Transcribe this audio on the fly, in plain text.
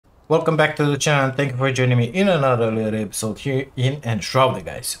Welcome back to the channel and thank you for joining me in another little episode here in Enshrouded,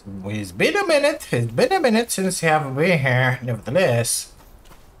 guys. It's been a minute since you haven't been here. Nevertheless,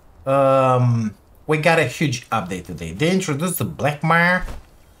 we got a huge update today. They introduced the Blackmire.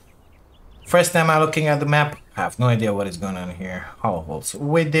 First time I'm looking at the map, I have no idea what is going on here. Hollow holes.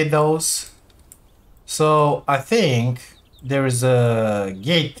 We did those. So I think there is a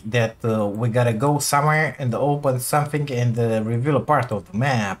gate that we gotta go somewhere and open something and reveal a part of the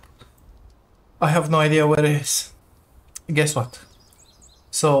map. I have no idea what it is. Guess what?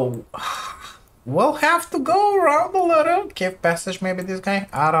 So we'll have to go around a little cave passage, maybe this guy,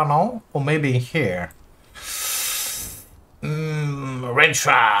 I don't know, or maybe here. Red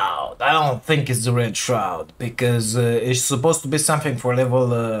Shroud. I don't think it's the Red Shroud because it's supposed to be something for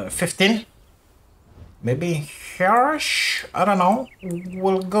level 15. Maybe here-ish? I don't know.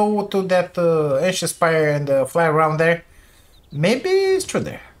 We'll go to that ancient spire and fly around there. Maybe it's through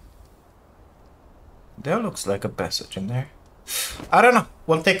there. There looks like a passage in there. I don't know.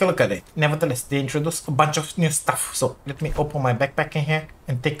 We'll take a look at it. Nevertheless, they introduced a bunch of new stuff. So let me open my backpack in here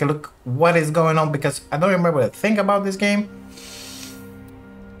and take a look what is going on because I don't remember a thing about this game.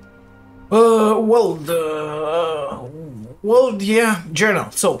 Yeah,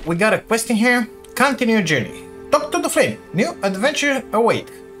 journal. So we got a quest in here. Continue journey. Talk to the flame. New adventure await.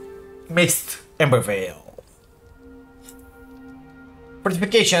 Mist, Embervale.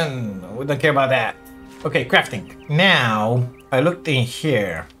 Fortification. We don't care about that. Okay, crafting. Now, I looked in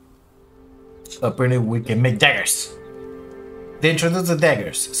here. Apparently we can make daggers. They introduced the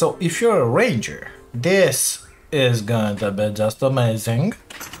daggers. So if you're a ranger, this is going to be just amazing.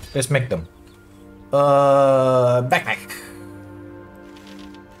 Let's make them. Backpack.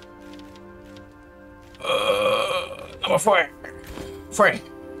 Number 4.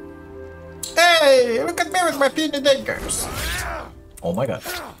 Hey, look at me with my puny daggers. Oh my god.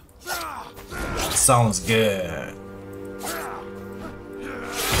 Sounds good.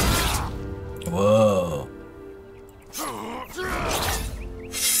 Whoa.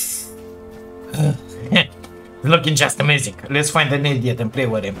 Looking just amazing. Let's find an idiot and play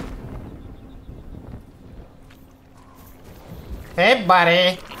with him. Hey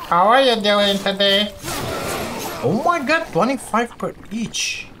buddy, how are you doing today? Oh my god, 25 per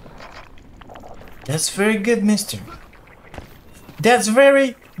each. That's very good, mister. That's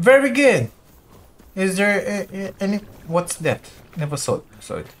very good. Is there any... What's that? Never saw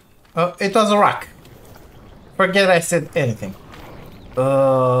it. It was a rock. Forget I said anything.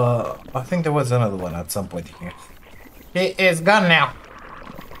 I think there was another one at some point here. He is gone now.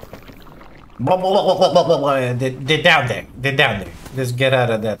 Blah, blah, blah, blah, blah, blah. They're down there. Let's get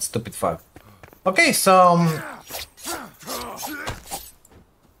out of that stupid fog. Okay, so...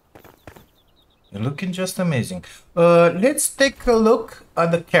 You're looking just amazing. Let's take a look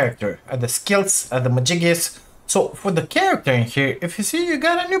at the character, at the skills, at the majiggis. So for the character in here, if you see you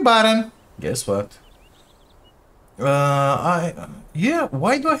got a new button, guess what? Yeah,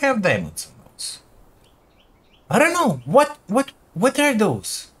 why do I have diamonds on those? I don't know. What are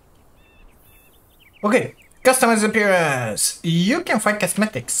those? Okay, customize appearance. You can find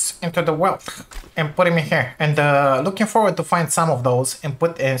cosmetics into the wealth and put them in here. And looking forward to find some of those and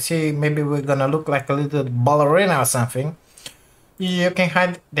put and see maybe we're gonna look like a little ballerina or something. You can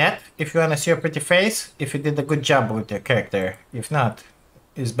hide that if you wanna see your pretty face. If you did a good job with your character. If not,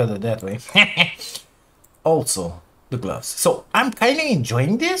 it's better that way. Also, the gloves. So I'm kinda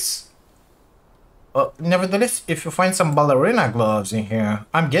enjoying this. Nevertheless, if you find some ballerina gloves in here,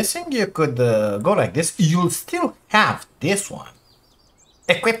 I'm guessing you could go like this. You'll still have this one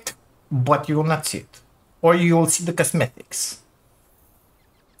equipped, but you will not see it. Or you will see the cosmetics.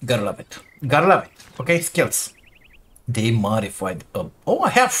 Gotta love it. Okay, skills. They modified... oh, I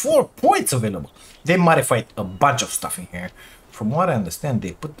have 4 points available. They modified a bunch of stuff in here. From what I understand,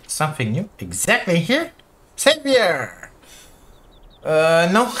 they put something new exactly here. Savior!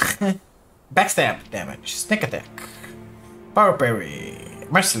 No. Backstab damage, sneak attack, power parry,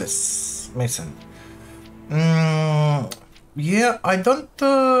 merciless, mason. Yeah, I don't.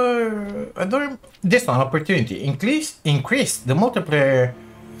 This one, opportunity, increase the multiplier.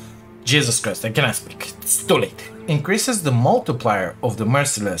 Jesus Christ, I cannot speak. It's too late. Increases the multiplier of the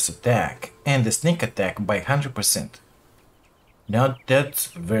merciless attack and the sneak attack by 100%. Now that's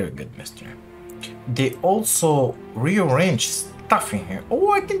very good, mister. They also rearrange stuff in here.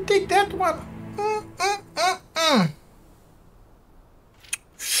 Oh, I can take that one.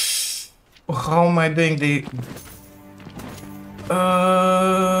 How am I doing the...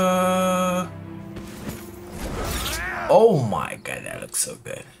 Oh my god, that looks so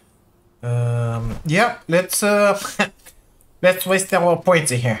good. Yeah, let's Let's waste our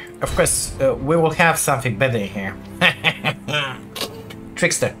points in here. Of course, we will have something better in here.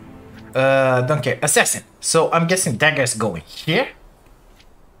 Trickster. Don't care. Assassin. So I'm guessing daggers going here.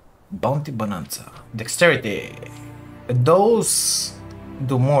 Bounty Bonanza. Dexterity. Those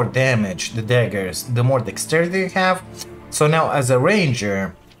do more damage, the daggers, the more dexterity you have. So now as a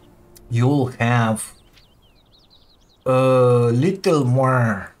ranger, you'll have a little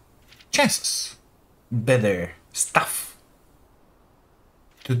more chances. Better stuff.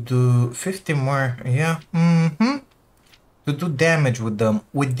 To do 50 more, yeah, to do damage with them,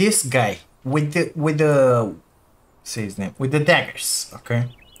 with this guy, with the, say his name, with the daggers,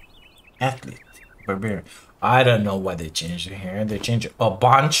 okay? Athlete, barbarian. I don't know what they changed here. They changed a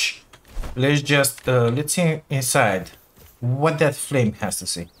bunch. Let's just, let's see inside what that flame has to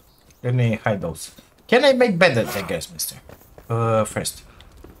say. Let me hide those. Can I make better daggers, mister? First.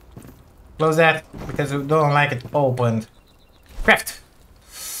 Close that, because we don't like it opened. Craft.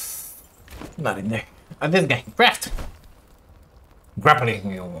 Not in there. This guy. Craft.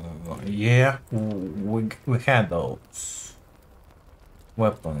 Grappling. Yeah. We had those.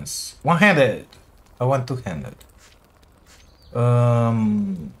 Weapons. One-handed. I want two-handed.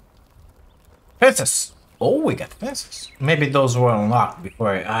 Fences. Oh, we got fences. Maybe those were unlocked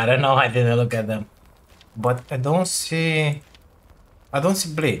before. I don't know. I didn't look at them. But I don't see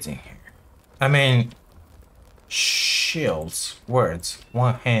blades in here. I mean, shields, words,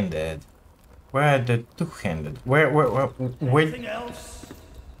 one-handed. Where are the two-handed? Where? Anything else?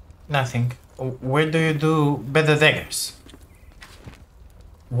 Nothing. Where do you do better daggers?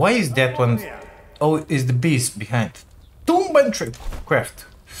 Why is that one? Oh, is the beast behind? Tomb and trip craft.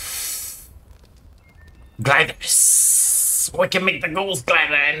 Gliders. We can make the ghost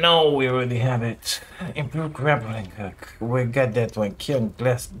glider. I know we already have it. Improved grappling hook. We got that one. Kiln,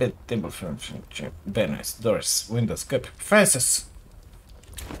 glass, bed, table, furniture, banners, doors, windows, cup, fences.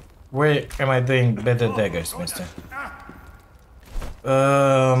 Where am I doing better daggers, mister?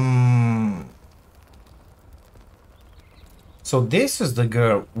 So this is the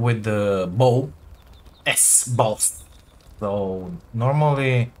girl with the bow. S balls. So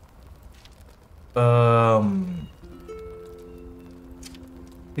normally,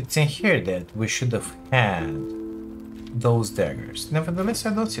 it's in here that we should have had those daggers. Nevertheless, I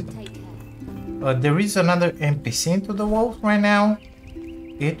don't see them. There is another NPC into the wall right now.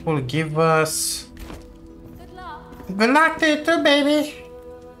 It will give us... Good luck. Good luck to you too, baby.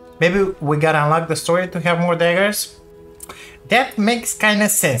 Maybe we gotta unlock the story to have more daggers. That makes kinda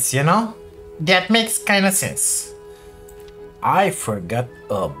sense, you know? That makes kinda sense. I forgot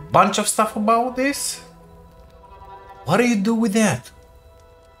a bunch of stuff about this. What do you do with that?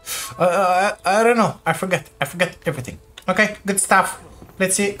 I don't know. I forgot everything. Okay, good stuff.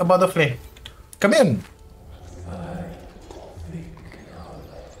 Let's see about the flame. Come in.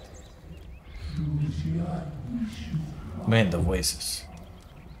 Man, the voices.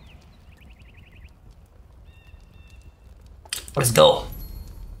 Let's go.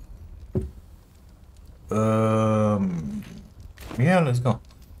 Yeah, let's go.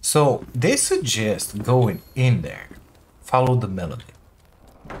 So they suggest going in there. Follow the melody.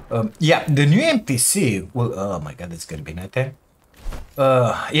 Yeah, the new NPC will. Oh my god, it's gonna be nighttime.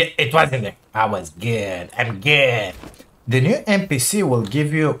 Yeah, it was in there. I was good. I'm good. The new NPC will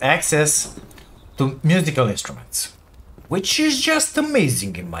give you access to musical instruments, which is just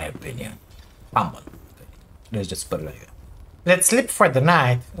amazing in my opinion. Humble. Let's just put it like that. Let's sleep for the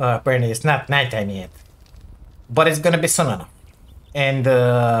night. Apparently it's not nighttime yet, but it's gonna be soon enough. And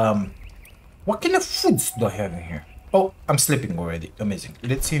what kind of foods do I have in here? Oh, I'm sleeping already. Amazing.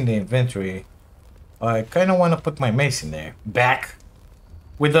 Let's see in the inventory. I kind of want to put my mace in there. Back.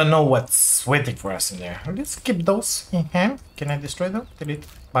 We don't know what's waiting for us in there. Let's keep those in hand. Can I destroy them? Delete.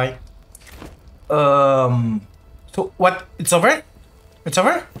 Bye. So what? It's over? It's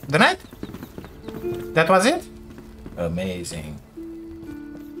over? The night? That was it? Amazing.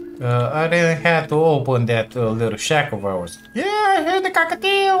 I didn't have to open that little shack of ours. Yeah, I heard the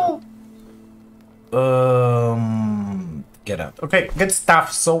cockatiel. Get out. Okay, good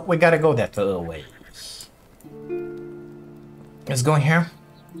stuff. So we gotta go that way. Let's go in here.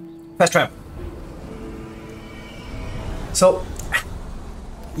 Fast trap. So,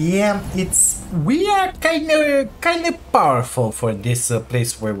 yeah, we are kind of powerful for this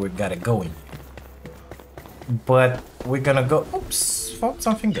place where we gotta go in. But we're gonna go. Oops, found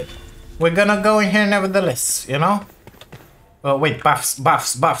something good. We're gonna go in here nevertheless, you know. Oh wait, buffs.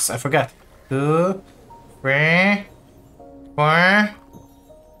 I forgot. 2, 3, 4,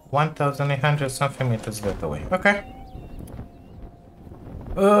 1,800 something meters that away. Okay.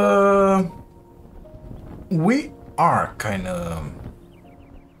 We are kind of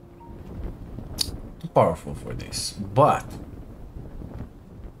too powerful for this, but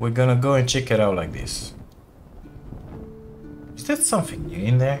we're gonna go and check it out like this. Is there something new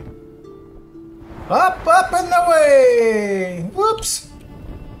in there? Up, up and away! Whoops!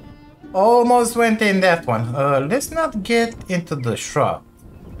 Almost went in that one. Let's not get into the shrub.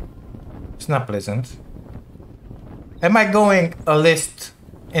 It's not pleasant. Am I going a list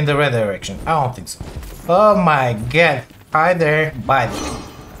in the right direction? I don't think so. Oh my god. Hi there. Bye.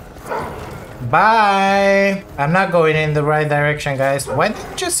 Bye. I'm not going in the right direction, guys. Why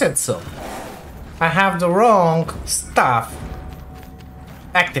didn't you say so? I have the wrong stuff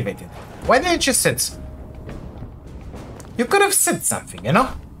activated. Why didn't you say so? You could have said something, you know?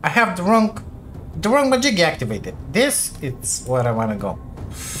 I have the wrong majig activated. This is where I wanna go.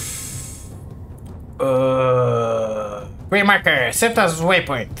 Green marker, set as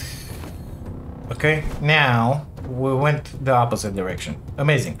waypoint. Okay, now we went the opposite direction.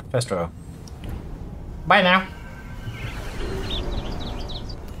 Amazing, fast travel. Bye now.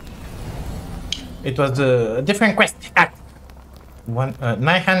 It was a different quest.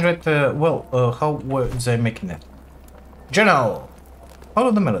 900. How was I making that? Journal.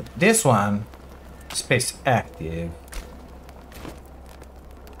 Follow the melody. This one, space active.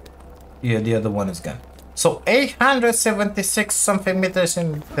 Yeah, the other one is gone. So 876 something meters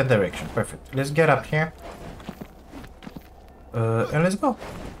in the direction. Perfect. Let's get up here. And let's go.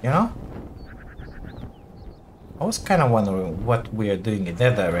 You know? I was kind of wondering what we are doing in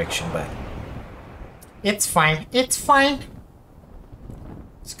that direction, but it's fine. It's fine.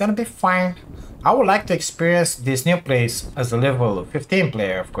 It's gonna be fine. I would like to experience this new place as a level 15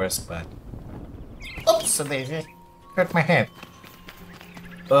 player, of course, but oops, daisy, hurt my head.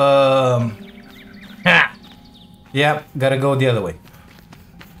 Yeah, gotta go the other way.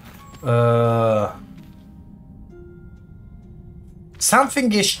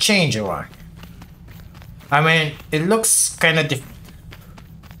 Something is changing around. I mean, it looks kind of different.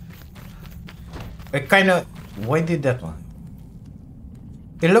 It kind of. Why did that one?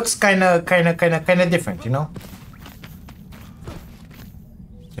 It looks kind of different, you know.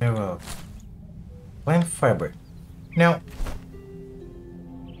 There we go. Plant fiber. Now.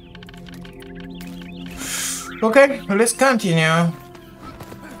 Okay, let's continue.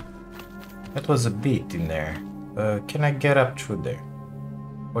 That was a bit in there. Can I get up through there?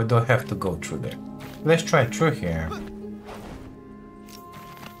 Or do I have to go through there? Let's try through here.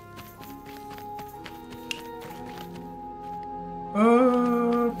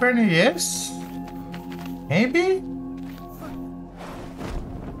 Apparently yes. Maybe?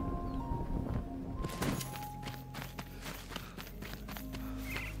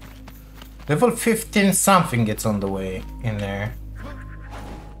 Level 15 something gets on the way in there.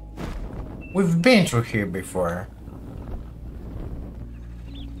 We've been through here before.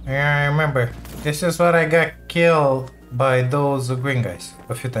 Yeah, I remember. This is what I got killed by those green guys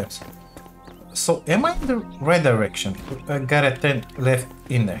a few times. So, am I in the right direction? I gotta turn left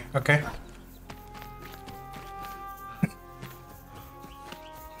in there, okay?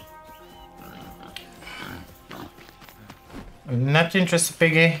 Not interested,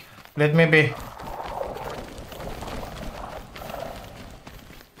 piggy. Let me be.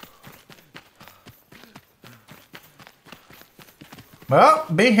 Well,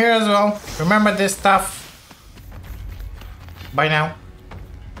 be here as well. Remember this stuff. Bye now.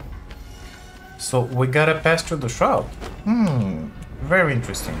 So we gotta pass through the shroud. Very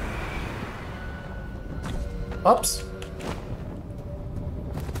interesting. Oops.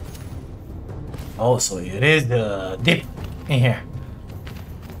 Oh, so it is the deep in here.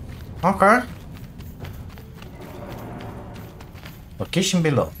 Okay. Location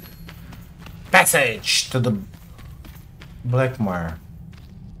below. Passage to the Blackmire.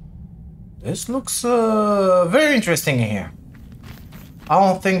 This looks very interesting in here. I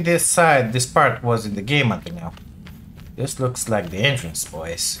don't think this part was in the game until now. This looks like the entrance,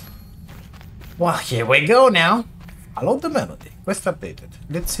 boys. Well, here we go now. Follow the melody. Quest updated.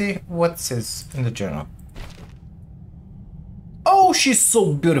 Let's see what says in the journal. Oh, she's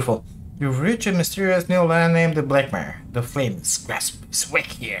so beautiful. You've reached a mysterious new land named the Blackmire. The flames grasp is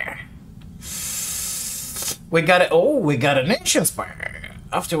weak here. We got it. Oh, we got an ancient spire.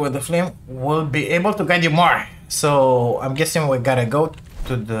 Afterward, the flame will be able to guide you more. So I'm guessing we gotta go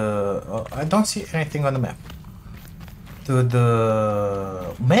to the. I don't see anything on the map. To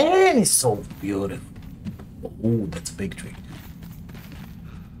the man, it's so beautiful. Oh, that's a big tree.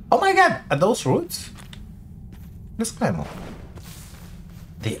 Oh my god, are those roots? Let's climb up.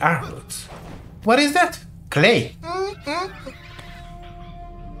 They are roots. What is that? Clay.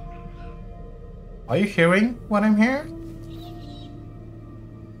 Are you hearing what I'm hearing?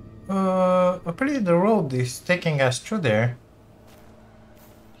 Apparently the road is taking us through there.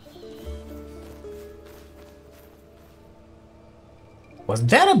 Was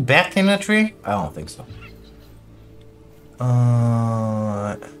that a bat in a tree? I don't think so.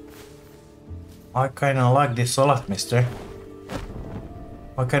 I kinda like this a lot, mister.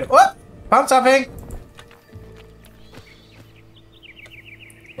 Okay. Oh! Found something!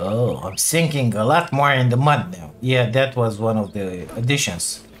 Oh, I'm sinking a lot more in the mud now. Yeah, that was one of the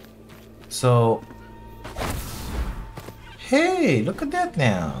additions. So... Hey, look at that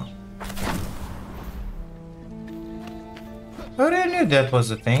now. I already knew that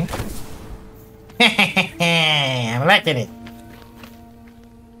was a thing. I'm liking it.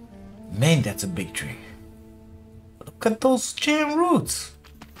 Man, that's a big tree. Look at those giant roots.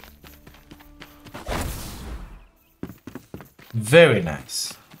 Very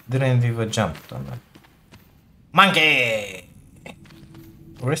nice. Didn't even jump on that. Monkey!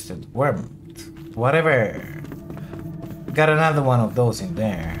 Rested worm. Whatever. Got another one of those in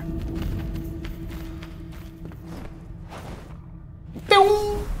there.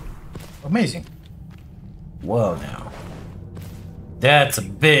 Amazing. Well now. That's a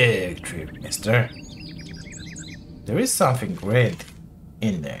big tree, mister. There is something red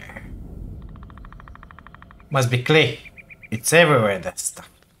in there. Must be clay. It's everywhere, that stuff.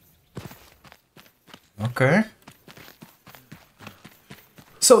 Okay.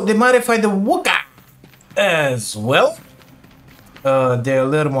 So they modified the Wooka as well. They're a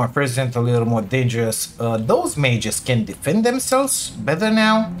little more present, a little more dangerous. Those mages can defend themselves better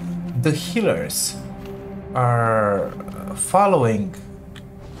now. The healers are following.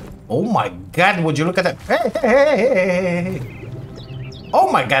 Oh my god, would you look at that? Hey, hey, hey, hey, hey, hey.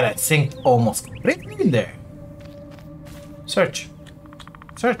 Oh my god, that synced almost completely in there. Search.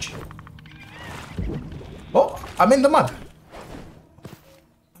 Search. Oh, I'm in the mud.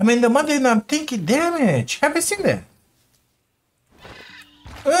 I'm in the mud and I'm taking damage. Have you seen that?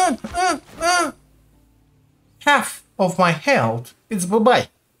 Half of my health is bye-bye.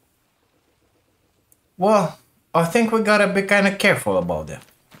 Well, I think we gotta be kind of careful about that.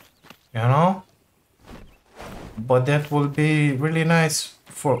 You know? But that will be really nice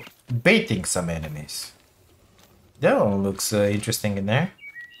for baiting some enemies. That one looks interesting in there.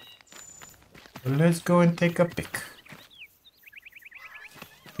 Let's go and take a pic.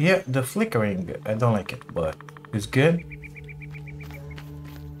 Yeah, the flickering, I don't like it, but it's good.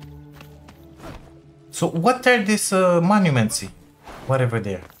 So what are these monuments? Whatever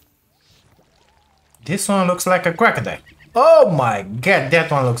there. This one looks like a crocodile. Oh my god, that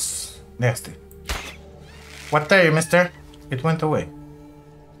one looks nasty. What are you, mister? It went away.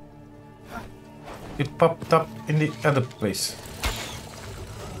 It popped up in the other place.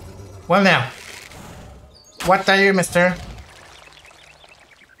 Well now. What are you, mister?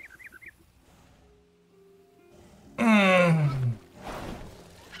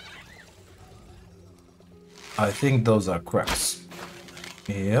 I think those are cracks.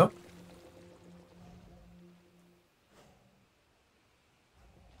 Yep.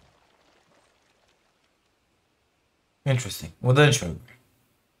 Interesting. Well, then show me.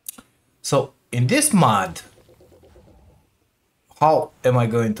 So, in this mod, how am I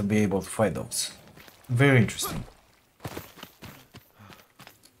going to be able to fight those? Very interesting.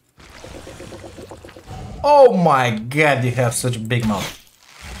 Oh my god, you have such a big mouth.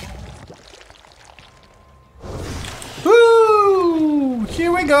 Woo!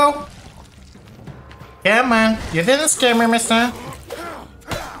 Here we go. Come on. You didn't scare me, mister.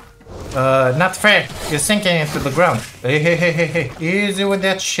 Not fair. You're sinking into the ground. Hey, hey, hey, hey, hey. Easy with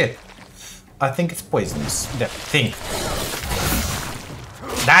that shit. I think it's poisonous. That thing.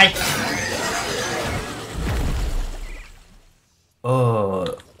 Die!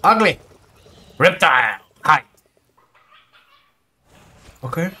 Ugly! Reptile! Hi!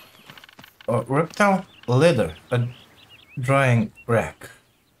 Okay. Reptile leather. A drying rack.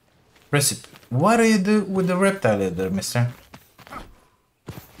 Recipe. What do you do with the reptile leather, mister?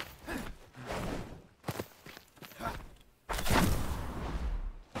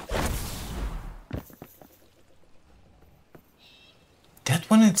 That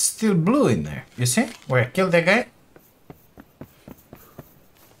one is still blue in there. You see? Where I killed that guy?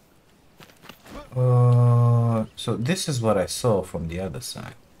 So this is what I saw from the other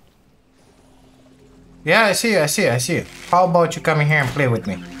side. Yeah, I see you, I see you, I see you. How about you coming here and play with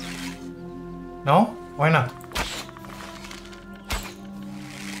me? No? Why not?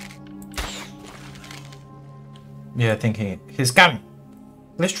 Yeah, I think he's coming.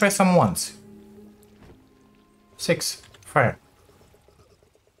 Let's try some ones. 6. Fire.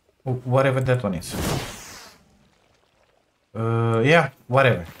 Whatever that one is. Yeah,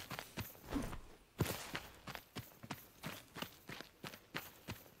 whatever.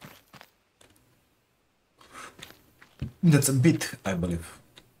 That's a bit, I believe.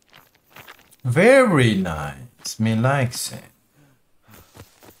 Very nice. Me likes it.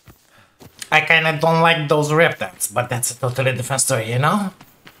 I kinda don't like those reptiles, but that's a totally different story, you know?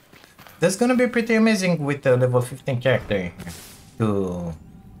 That's gonna be pretty amazing with the level 15 character here to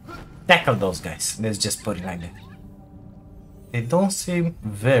tackle those guys. Let's just put it like that. They don't seem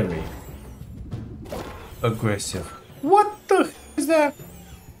very aggressive. What the f is that?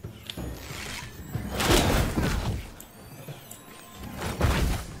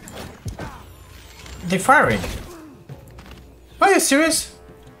 They're firing. Are you serious?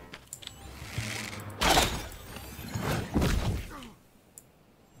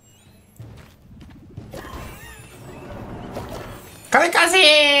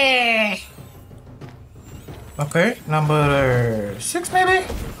 Kamikaze! Okay, number 6 maybe?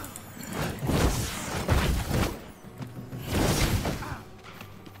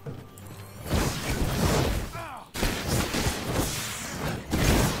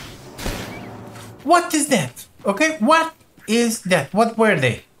 What is that? Okay, what is that? What were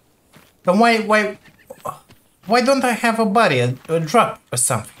they? And why don't I have a body, a drop or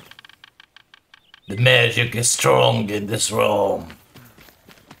something? The magic is strong in this room.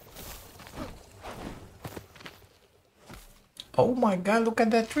 Oh my god, look at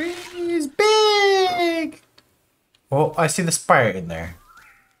that tree, it's big! Oh, I see the spire in there.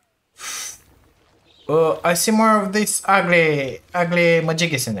 I see more of this ugly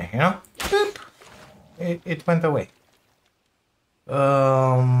majigis in there, you know? Boop. It went away.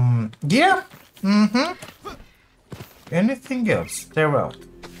 Yeah. Anything else? They're out.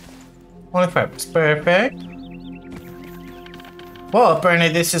 Only fibers. Perfect. Well, apparently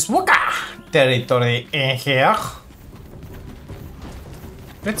this is Waka territory in here.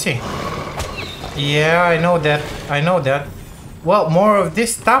 Let's see. Yeah, I know that. I know that. Well, more of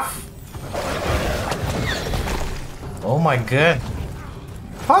this stuff. Oh my god.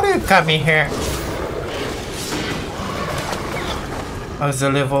 How do you come in here? As a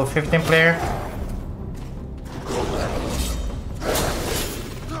level 15 player?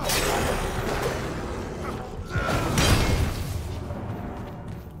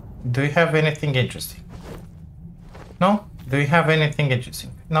 Do you have anything interesting? No? Do you have anything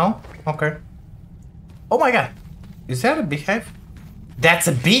interesting? No? Okay. Oh my god. Is that a beehive? That's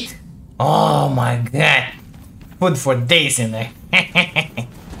a beet? Oh my god. Food for days in there.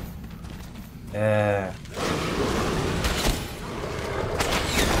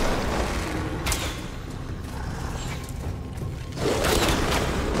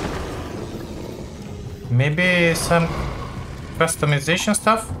 Maybe some customization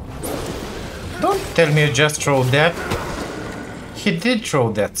stuff? Don't tell me you just throw that. He did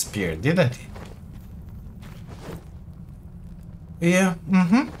throw that spear, didn't he? Yeah,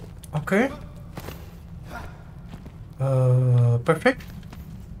 okay. Perfect.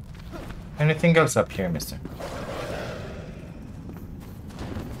 Anything else up here, mister?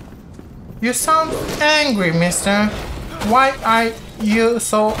 You sound angry, mister. Why are you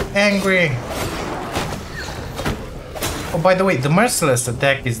so angry? Oh, by the way, the merciless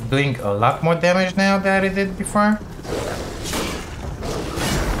attack is doing a lot more damage now than it did before.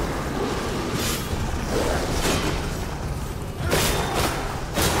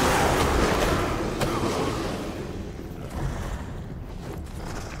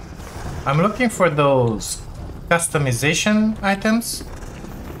 I'm looking for those customization items.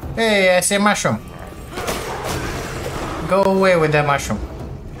 Hey, I see a mushroom. Go away with that mushroom.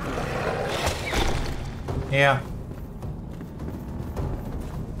 Yeah.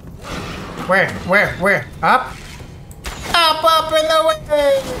 Where? Up? Up and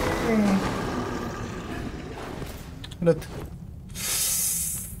away! Look.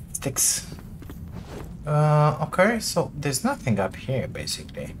 Sticks. Okay, so there's nothing up here,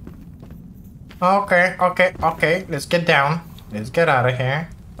 basically. Okay. Let's get down. Let's get out of here.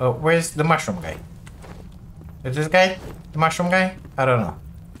 Oh, where's the mushroom guy? Is this guy the mushroom guy? I don't know.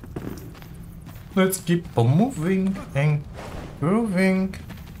 Let's keep on moving and grooving.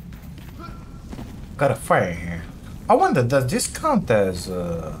 Got a fire here. I wonder, does this count as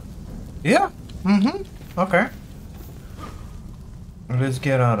yeah? Okay. Let's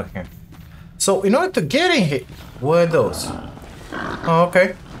get out of here. So in order to get in here, what are those? Oh,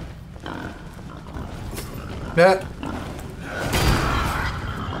 okay. That.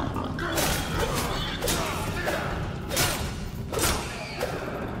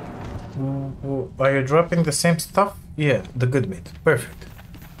 Are you dropping the same stuff? Yeah, the good meat. Perfect.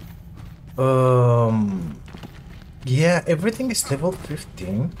 Yeah, everything is level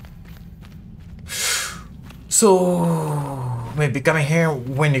 15. So maybe coming here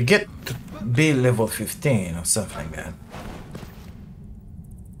when you get to be level 15 or something like that.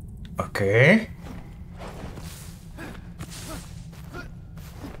 Okay.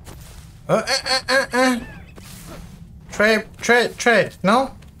 Trade,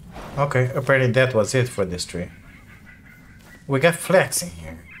 no? Okay, apparently that was it for this tree. We got flax in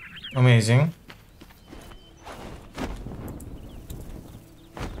here. Amazing.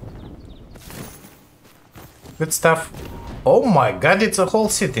 Good stuff. Oh my god, it's a whole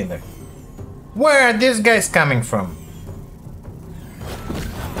city there. Where are these guys coming from?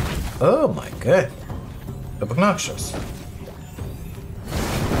 Oh my god. Obnoxious.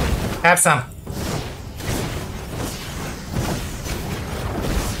 Have some.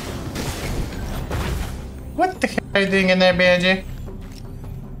 What the hell are you doing in there, B.I.G?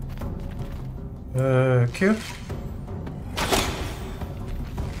 Q?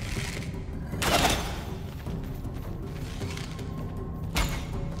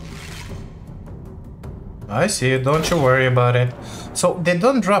 I see, don't you worry about it. So they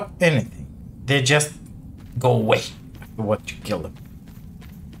don't drop anything. They just go away after what you kill them.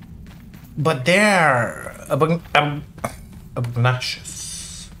 But they're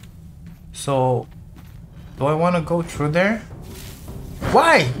obnoxious. So, do I want to go through there?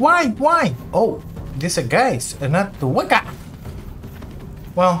 Why? Oh, these are guys and not the waka.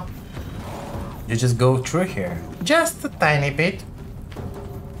 Well, you just go through here. Just a tiny bit.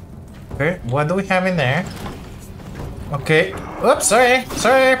 Okay, what do we have in there? Okay. Oops, sorry,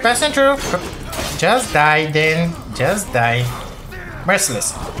 passing through. Just die then. Just die.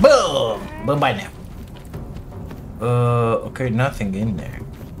 Merciless. Boom! Bye-bye now. Okay, nothing in there.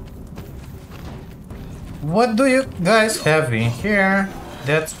 What do you guys have in here?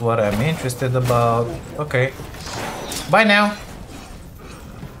 That's what I'm interested about. Okay. Bye now.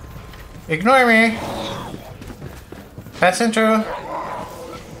 Ignore me. Passing through.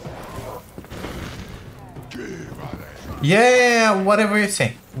 Yeah, whatever you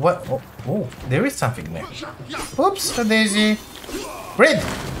say. What? Oh, there is something there. Oops, a daisy. Red.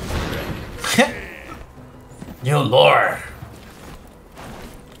 You lore.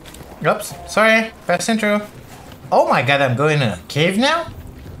 Oops, sorry, passing through. Oh my god, I'm going in a cave now?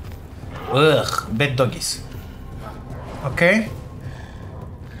 Ugh, bad doggies. Okay.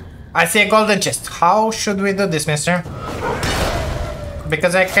 I see a golden chest. How should we do this, mister?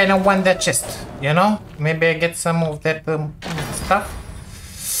 Because I kind of want that chest, you know? Maybe I get some of that stuff.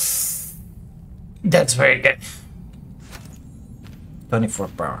 That's very good. 24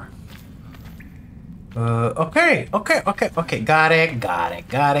 power. Okay. Got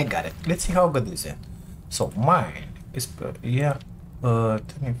it. Let's see how good is it. So mine is, yeah,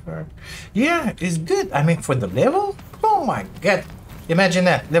 24. Yeah, it's good. I mean, for the level? Oh my god. Imagine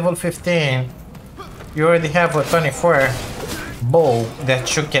that, level 15. You already have a 24 bow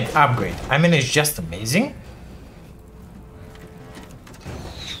that you can upgrade. I mean, it's just amazing.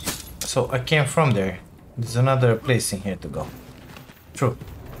 So I came from there. There's another place in here to go. True.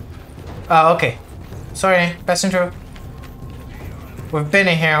 Okay. Sorry, passing through. We've been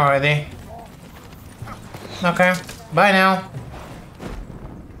in here already. Okay, bye now.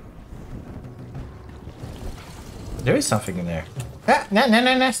 There is something in there. Ah,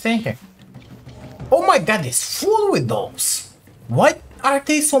 no, stay here. Oh my god, it's full with those. Why are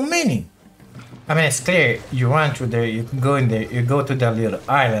they so many? I mean, it's clear. You run through there, you go in there, you go to that little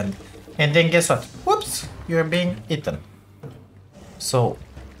island, and then guess what? Whoops, you're being eaten. So,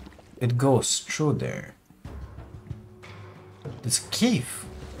 it goes through there. This cave.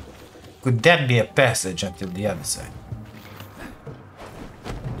 Could that be a passage until the other side?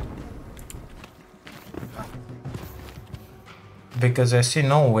 Because I see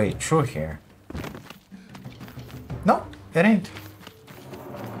no way through here. No, it ain't.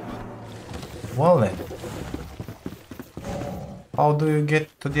 Well then. How do you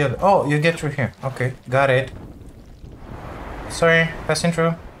get to the other? Oh, you get through here. Okay, got it. Sorry, passing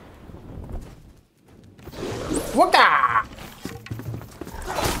through. Waka!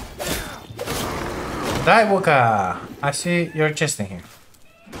 Die, Waka! I see your chest in here.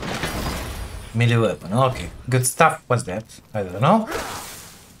 Melee weapon, okay. Good stuff. What's that? I don't know.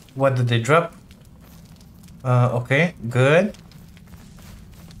 What did they drop? Okay, good.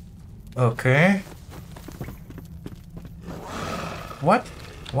 Okay. What?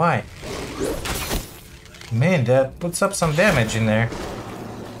 Why? Man, that puts up some damage in there.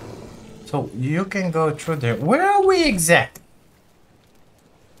 So you can go through there. Where are we exactly?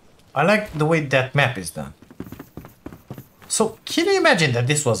 I like the way that map is done. So can you imagine that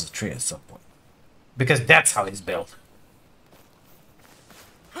this was a tree at some point? Because that's how it's built.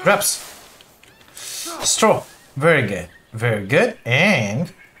 Drops. Straw. Very good. Very good.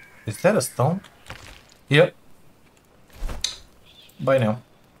 And is that a stone? Yep. Bye now.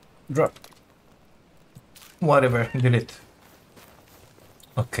 Drop. Whatever. Delete.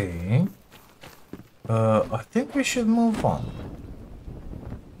 Okay. I think we should move on.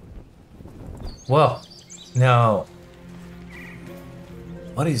 Well, now,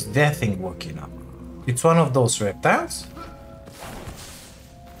 what is that thing working up? It's one of those reptiles?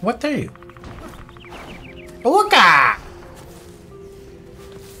 What are you? Ooka!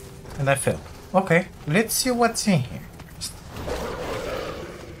 And I fell. Okay, let's see what's in here.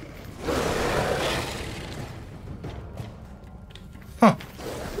 Huh.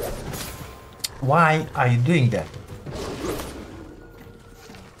 Why are you doing that?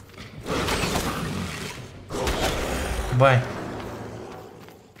 Bye.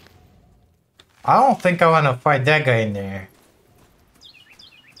 I don't think I want to fight that guy in there.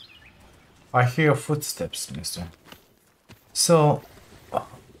 I hear your footsteps, mister. So,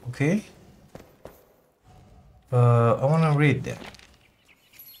 okay. I want to read that.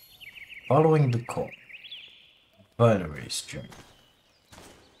 Following the call. Valory's journey.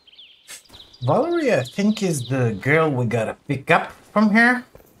 Valory, I think, is the girl we gotta pick up from here.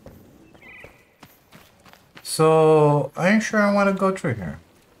 So, I ain't sure I want to go through here.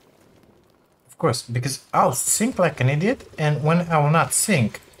 Of course, because I'll sink like an idiot, and when I will not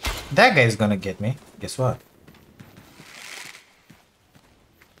sink, that guy is gonna get me. Guess what?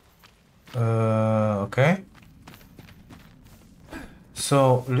 Okay.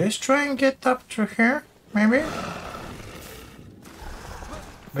 So, let's try and get up through here, maybe?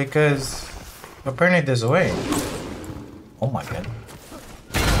 Because apparently there's a way. Oh my god.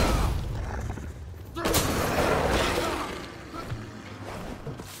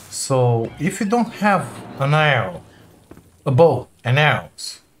 So, if you don't have an arrow, a bow, and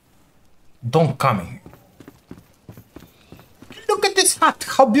arrows, don't come here. Look at this hut.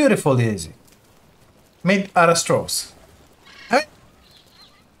 How beautiful is it? Made out of straws.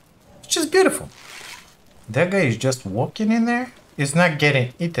 It's just beautiful. That guy is just walking in there. He's not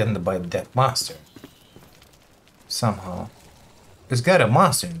getting eaten by that monster. Somehow. He's got a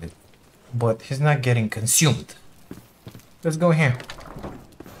monster in it, but he's not getting consumed. Let's go here.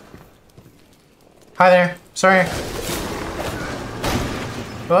 Hi there. Sorry.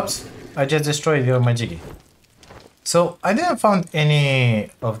 Oops. I just destroyed your majiggy. So I didn't find any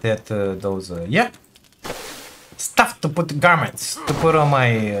of that yeah, stuff to put garments to put on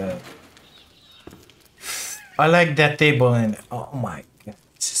my I like that table, and oh my god,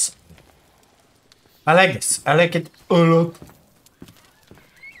 I like this. I like it a lot.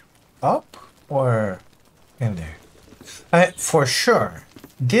 Up or in there? For sure,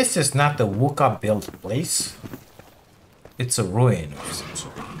 this is not the Wooka built place. It's a ruin of some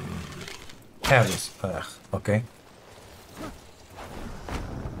sort. Have this. Okay.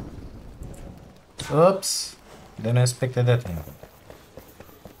 Oops. Didn't expect that thing.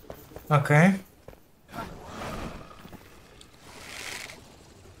 Okay.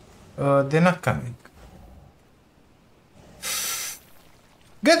 They're not coming.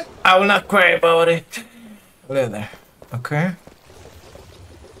 Good. I will not cry about it. Look there. Okay.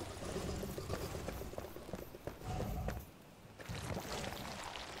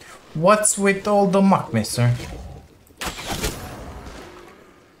 What's with all the muck, mister?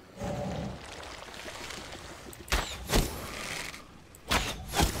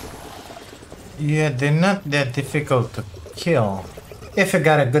 Yeah, they're not that difficult to kill. If you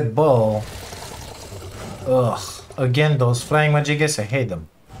got a good bow. Ugh. Again, those flying majigas, I hate them.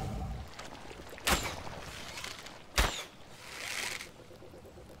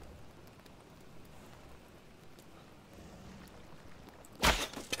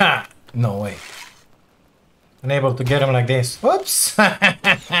 Ha! No way. Unable to get him like this. Whoops!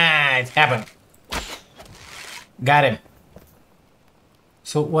 It happened. Got him.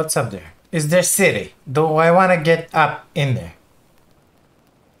 So what's up there? Is there city? Do I want to get up in there?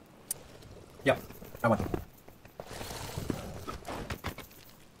 Yep, I want.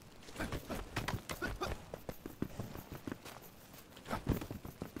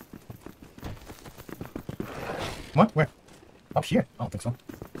 What? Where? Up here? I don't think so.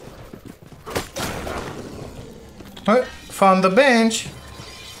 Oh, found the bench.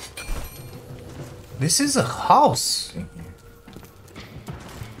 This is a house.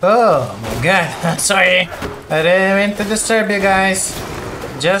 Oh my god, sorry. I didn't mean to disturb you guys.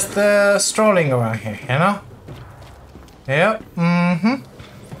 Just strolling around here, you know? Yep,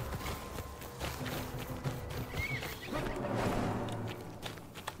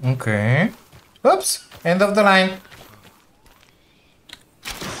 Okay. Oops! End of the line.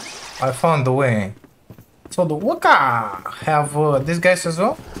 I found the way. So the Waka have these guys as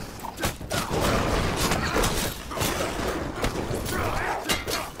well?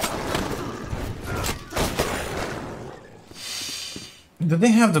 Do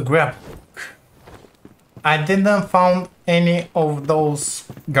they have the grab? I didn't found any of those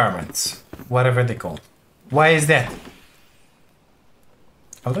garments, whatever they call. Why is that?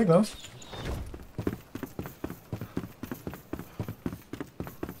 I'll take those.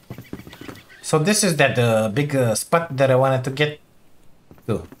 So this is that big spot that I wanted to get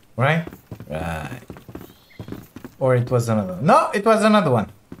to, right? Right. Or it was another one. No, it was another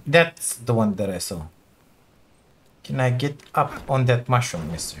one. That's the one that I saw. Can I get up on that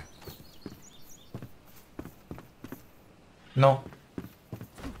mushroom, mister? No.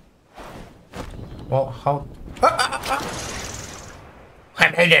 Well, how?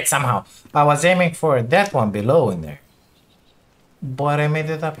 I made it somehow. I was aiming for that one below in there. But I made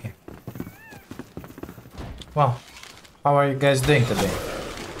it up here. Well, how are you guys doing today?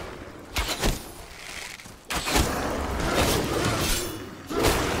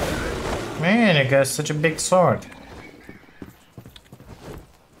 Man, you got such a big sword.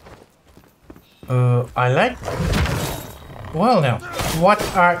 I like... Well now, what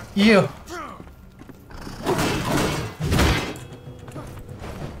are you?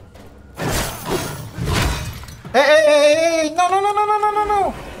 Hey, no, no, no, no, no, no, no,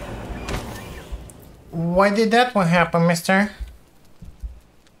 no. Why did that one happen, mister?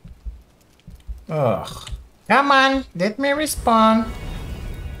 Ugh. Come on, let me respawn.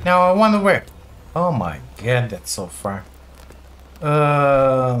 Now I wonder where. Oh my god, that's so far.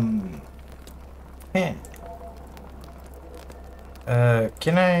 Man.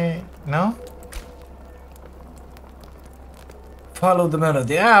 Can I... No? Follow the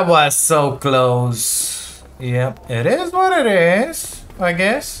melody. I was so close. Yep, it is what it is, I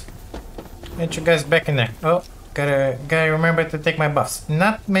guess. Get you guys back in there. Oh, gotta remember to take my buffs.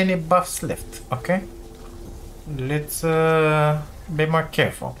 Not many buffs left, okay? Let's be more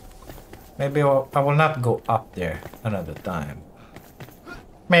careful. Maybe I will not go up there another time.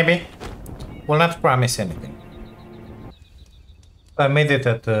 Maybe. Will not promise anything. I made it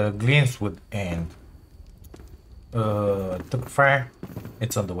at Greenswood and took fire.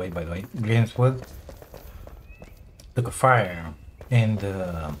 It's on the way, by the way. Greenswood took a fire and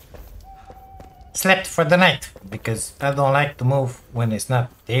slept for the night because I don't like to move when it's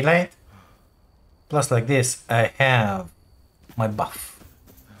not daylight. Plus, like this, I have my buff.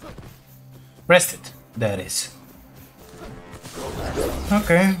 Rested, that is.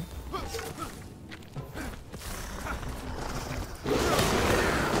 Okay.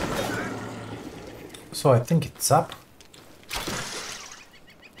 So I think it's up.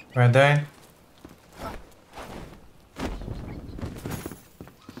 Right there.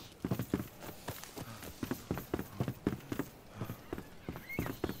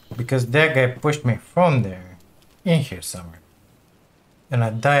 Because that guy pushed me from there in here somewhere. And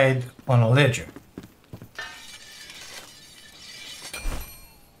I died on a ledger.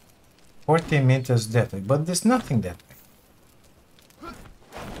 40 meters that way, but there's nothing that way.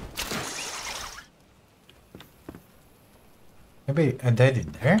 Maybe I died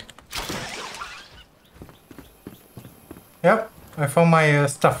in there? Yep, I found my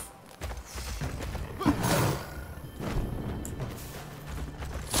stuff.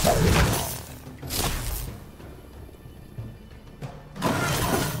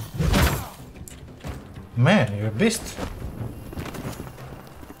 Man, you're a beast.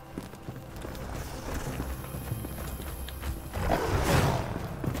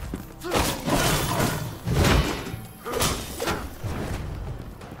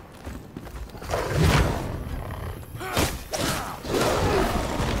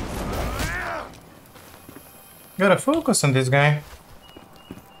 Gotta focus on this guy.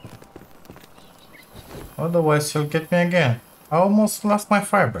 Otherwise he'll get me again. I almost lost my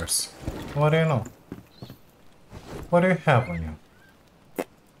fibers. What do you know? What do you have on you?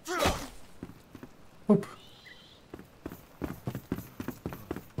 Oop.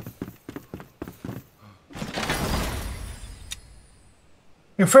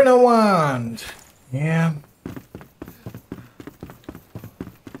 Inferno wand! Yeah.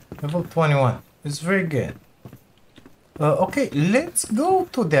 Level 21. It's very good. Okay, let's go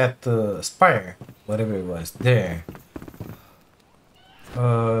to that spire, whatever it was, there.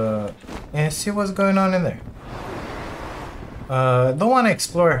 And see what's going on in there. Don't want to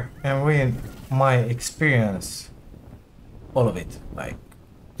explore and ruin my experience, all of it, like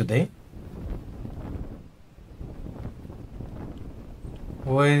today.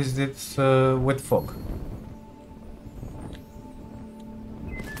 Why is this with fog?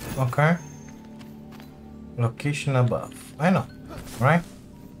 Okay. Location above. I know, right?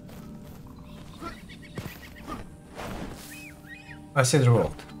 I see the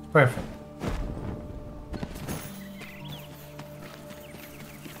road. Perfect.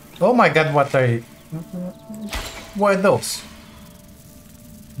 Oh my god, what are you? What are those?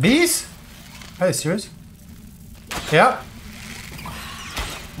 Bees? Are you serious? Yeah.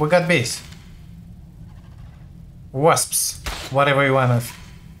 We got bees. Wasps. Whatever you wanna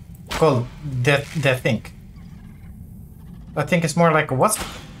call that thing. I think it's more like a wasp.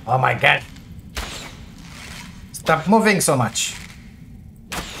 Oh my god. Stop moving so much.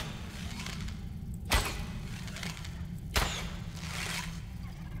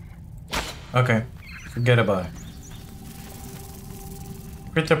 Okay, forget about it.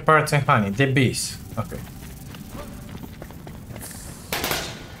 Critter parts and honey, the bees. Okay.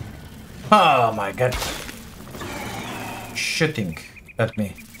 Oh my god. Shooting at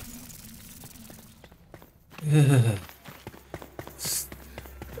me. Ugh.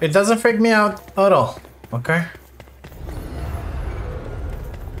 It doesn't freak me out at all, okay?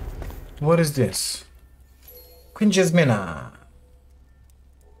 What is this? Queen Jasmina.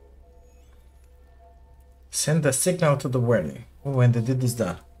 Send a signal to the worthy. When the deed is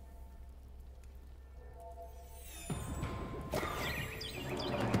done.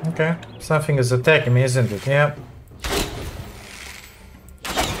 Okay, something is attacking me, isn't it? Yeah.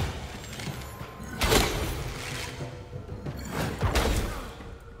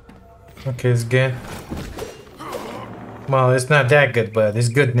 Okay, it's good. Well, it's not that good, but it's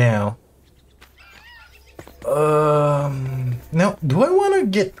good now. Now, do I want to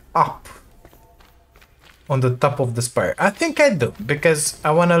get up on the top of the spire? I think I do, because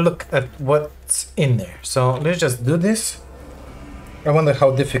I want to look at what's in there. So let's just do this. I wonder how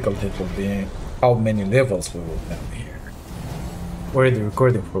difficult it will be, how many levels we will have here. We're already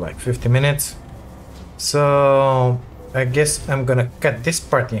recording for like 50 minutes. So I guess I'm gonna cut this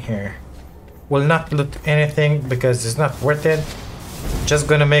part in here. Will not loot anything because it's not worth it. Just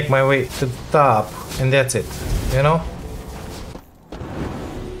gonna make my way to the top and that's it, you know?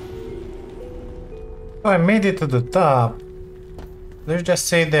 I made it to the top. Let's just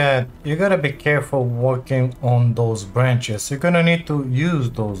say that you gotta be careful walking on those branches. You're gonna need to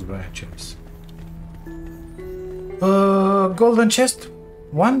use those branches. Golden chest,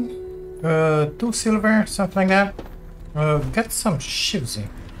 1, 2 silver, something like that. Get some shivsy.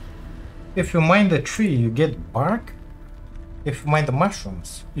 If you mine the tree, you get bark. If you mine the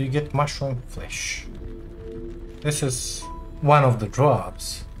mushrooms, you get mushroom flesh. This is one of the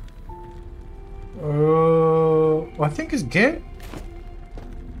drops. I think it's good.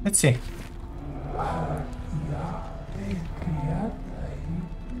 Let's see.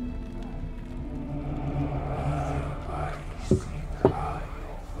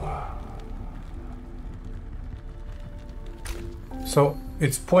 So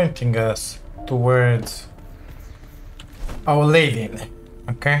it's pointing us towards Our Lady.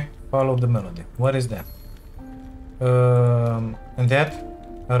 Okay, follow the melody. What is that? And that?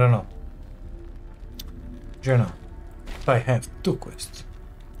 I don't know. Journal. I have 2 quests.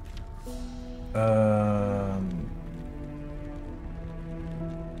 Yeah,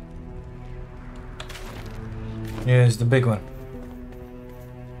 it's the big one.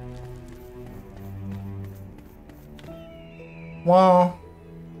 Well,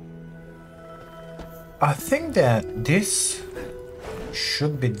 I think that this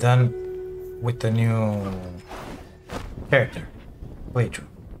should be done with a new character playthrough.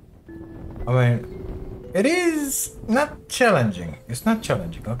 I mean, it is not challenging. It's not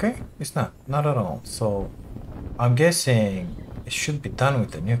challenging, okay? It's not at all. So I'm guessing it should be done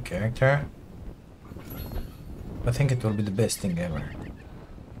with a new character. I think it will be the best thing ever.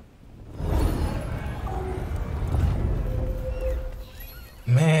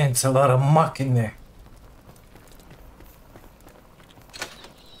 Man, it's a lot of muck in there.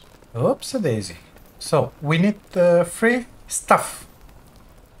 Oops, a daisy. So we need free stuff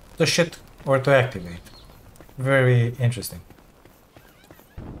to shoot or to activate. Very interesting.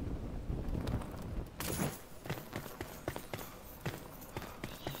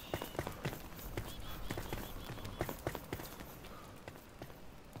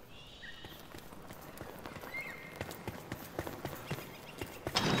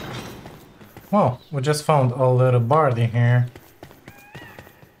 Well, we just found a little bard in here.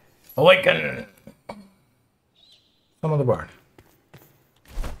 Awaken! Some of the bard.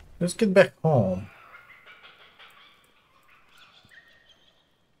 Let's get back home.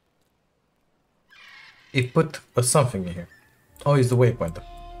 It put something in here. Oh, it's the waypoint.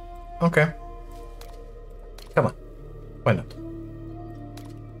 Okay. Come on. Why not?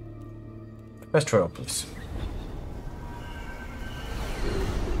 Fast travel, please.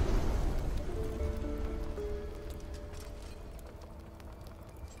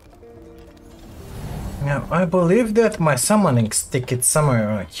 Now, I believe that my summoning stick is somewhere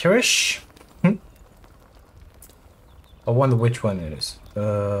around here-ish. I wonder which one it is.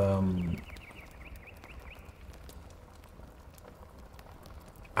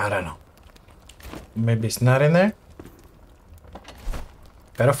 I don't know. Maybe it's not in there?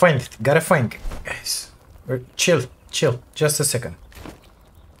 Gotta find it. Gotta find it, guys. Chill. Just a second.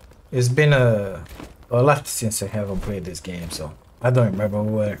 It's been a lot since I haven't played this game, so I don't remember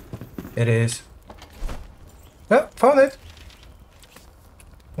where it is. Oh, found it.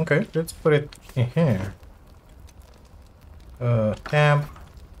 Okay, let's put it in here. Temp.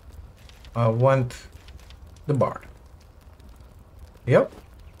 I want the bard. Yep.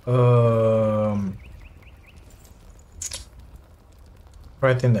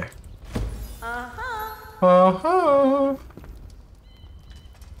 Right in there.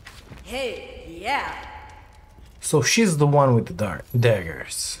 Hey, yeah. So she's the one with the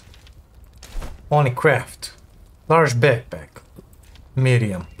daggers. Only craft. Large backpack.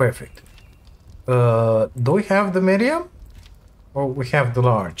 Medium. Perfect. Do we have the medium? Or we have the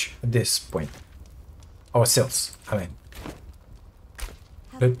large at this point? Ourselves, I mean.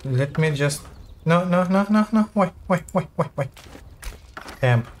 Let me just... No. Wait.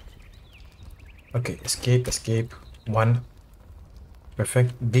 Temp. Okay, escape. 1.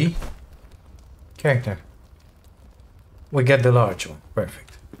 Perfect. B. Character. We get the large one.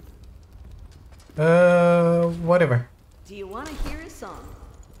 Perfect. Whatever. Do you want to hear a song?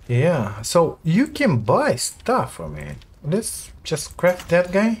 Yeah, so you can buy stuff from it. Let's just craft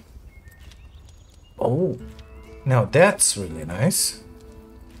that guy. Oh, now that's really nice.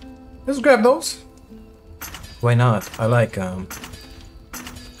 Let's grab those. Why not? I like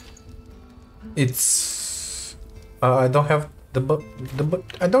it's I don't have I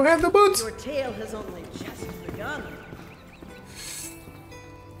don't have the boots. Your tale has only just begun.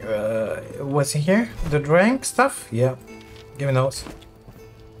 What's in here? The drink stuff? Yeah. Give me those.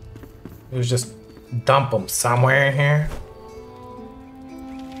 Let's just dump them somewhere in here.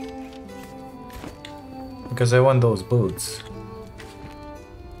 Because I want those boots.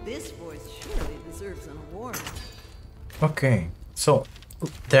 This voice surely deserves an award. Okay, so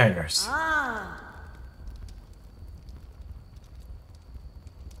daggers.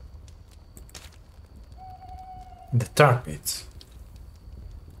 The tar pits.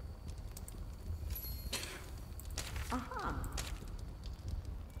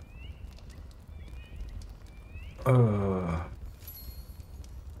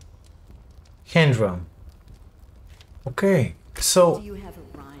 Hand drum. Okay, so do you have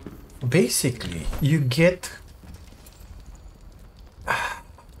a rhyme? Basically you get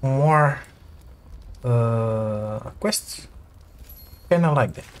more quests. Kinda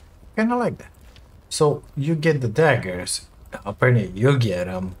like that. So you get the daggers. Apparently you get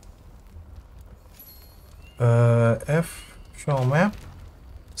them. F show map.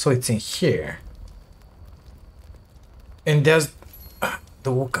 So it's in here. And there's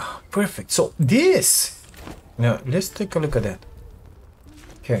the Wooka. Perfect. So this. Now let's take a look at that.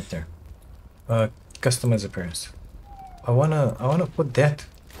 Character. Customize appearance. I wanna put that.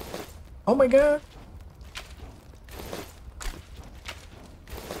 Oh my god.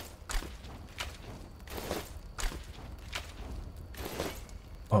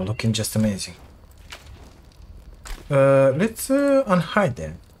 Oh, looking just amazing. Let's unhide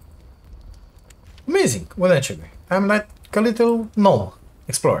that. Amazing. Well, that should be. I'm like a little gnome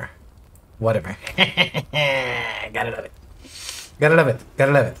explorer. Whatever. Gotta love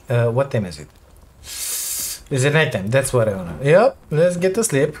it. What time is it? Is it nighttime? That's what I wanna. Yep. Let's get to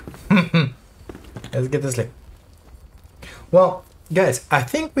sleep. Well, guys, I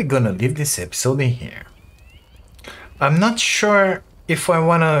think we're gonna leave this episode in here. I'm not sure if I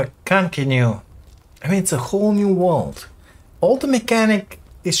wanna continue. I mean, it's a whole new world. All the mechanic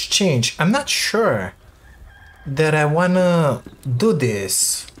is changed. I'm not sure that I wanna do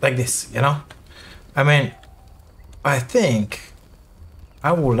this like this, you know? I mean, I think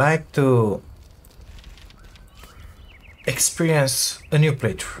I would like to experience a new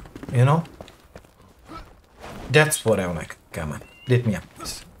playthrough, you know? That's what I would like. Come on, let me up,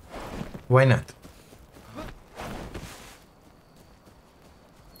 please. Why not?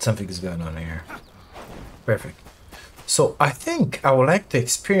 Something is going on here. Perfect. So I think I would like to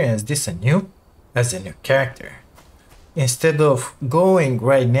experience this anew as a new character. Instead of going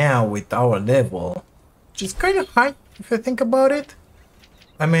right now with our level, which is kind of high, if I think about it.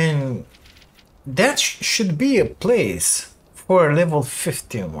 I mean, that should be a place for level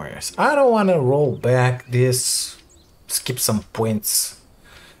 15 warriors. I don't want to roll back this, skip some points.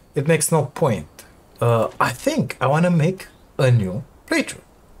 It makes no point. I think I want to make a new playthrough.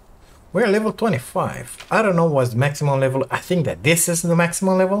 We're level 25. I don't know what's the maximum level. I think that this is the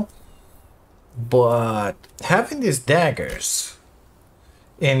maximum level. But having these daggers,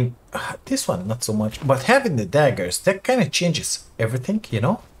 and this one not so much, but having the daggers, that kind of changes everything, you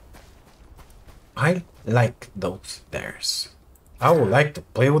know? I like those daggers. I would like to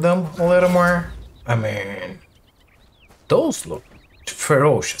play with them a little more. I mean, those look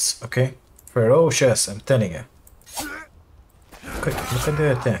ferocious, okay? Ferocious, I'm telling you. Quick, look at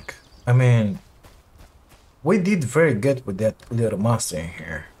the attack. I mean, we did very good with that little monster in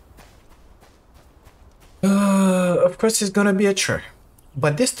here. Of course, it's gonna be a chore.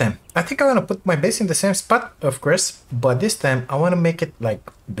 But this time, I think I'm gonna put my base in the same spot, of course. But this time, I wanna make it like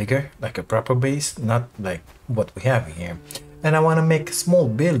bigger, like a proper base, not like what we have here. And I wanna make small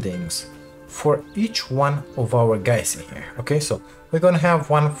buildings for each one of our guys in here. Okay, so we're gonna have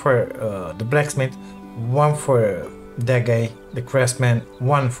one for the blacksmith, one for that guy, the craftsman,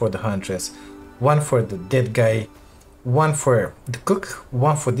 one for the huntress, one for the dead guy, one for the cook,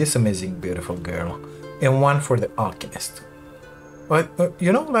 one for this amazing beautiful girl, and one for the alchemist. But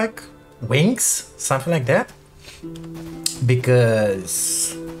you know, like wings, something like that,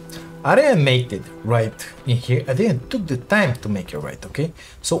 because I didn't make it right in here. I didn't took the time to make it right. Okay,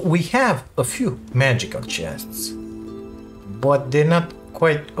 so we have a few magical chests, but they're not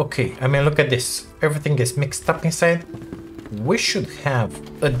quite okay. I mean, look at this. Everything is mixed up inside. We should have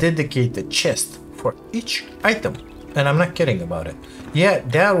a dedicated chest for each item, and I'm not kidding about it. Yeah,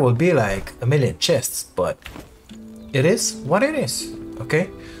 there will be like a million chests, but it is what it is. Okay,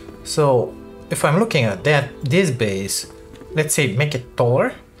 so if I'm looking at this base, let's say make it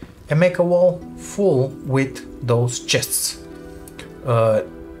taller and make a wall full with those chests,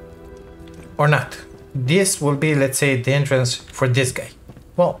 or not. This will be, let's say, the entrance for this guy.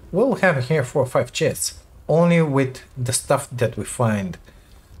 Well, we'll have here 4 or 5 chests only with the stuff that we find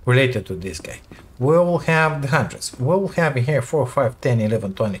related to this guy. We will have the hundreds. We will have here 4, 5, 10,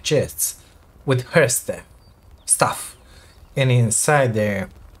 11, 20 chests with her stuff. And inside there,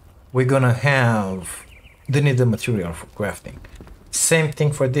 we're gonna have the needed material for crafting. Same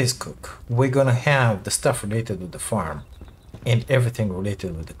thing for this cook. We're gonna have the stuff related to the farm and everything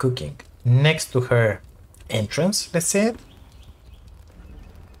related with the cooking next to her entrance, let's say it.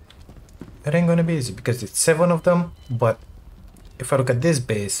 It ain't gonna be easy because it's 7 of them, but if I look at this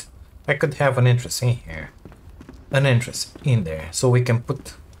base, I could have an entrance in here, an entrance in there, so we can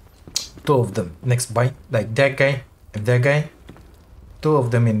put 2 of them next by, like that guy and that guy, 2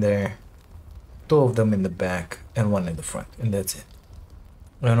 of them in there, 2 of them in the back, and 1 in the front, and that's it.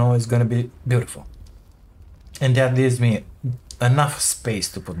 You know, it's gonna be beautiful, and that leaves me enough space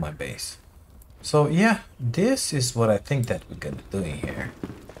to put my base. So yeah, this is what I think that we're gonna do in here.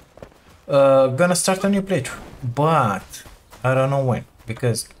 Gonna start a new playthrough, but I don't know when,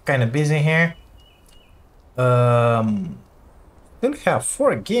 because kind of busy here. Still have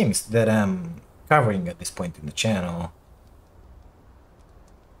 4 games that I'm covering at this point in the channel.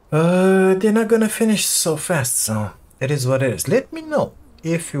 They're not gonna finish so fast, so it is what it is. Let me know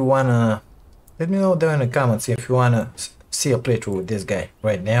if you wanna, let me know down in the comments if you wanna see a playthrough with this guy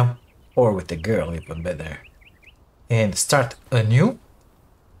right now, or with the girl, even better, and start anew,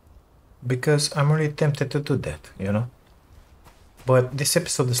 because I'm really tempted to do that, you know. But this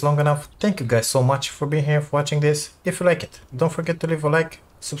episode is long enough. Thank you guys so much for being here, for watching this. If you like it, don't forget to leave a like,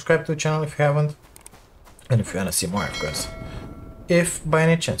 subscribe to the channel if you haven't, and if you wanna see more, of course. If by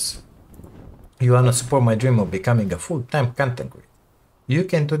any chance you wanna support my dream of becoming a full-time content creator, you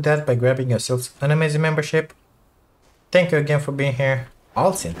can do that by grabbing yourselves an amazing membership. Thank you again for being here.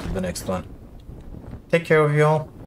 I'll see you in the next one. Take care of you all.